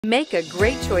Make a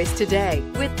great choice today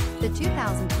with the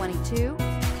 2022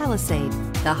 Palisade.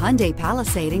 The Hyundai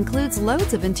Palisade includes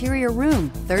loads of interior room,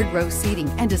 third-row seating,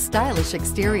 and a stylish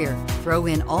exterior. Throw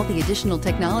in all the additional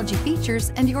technology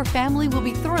features and your family will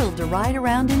be thrilled to ride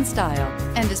around in style,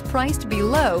 and is priced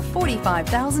below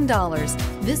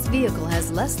 $45,000. This vehicle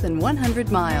has less than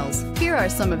 100 miles. Here are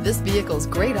some of this vehicle's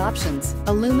great options: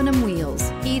 aluminum wheels,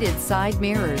 heated side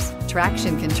mirrors,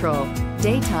 traction control,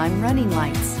 daytime running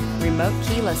lights, remote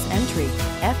keyless entry,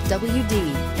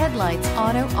 FWD, headlights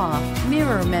auto off,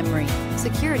 mirror memory,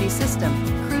 security system,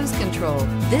 cruise control.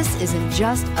 This isn't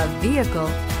just a vehicle,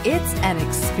 it's an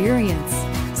experience.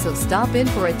 So stop in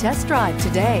for a test drive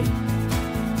today.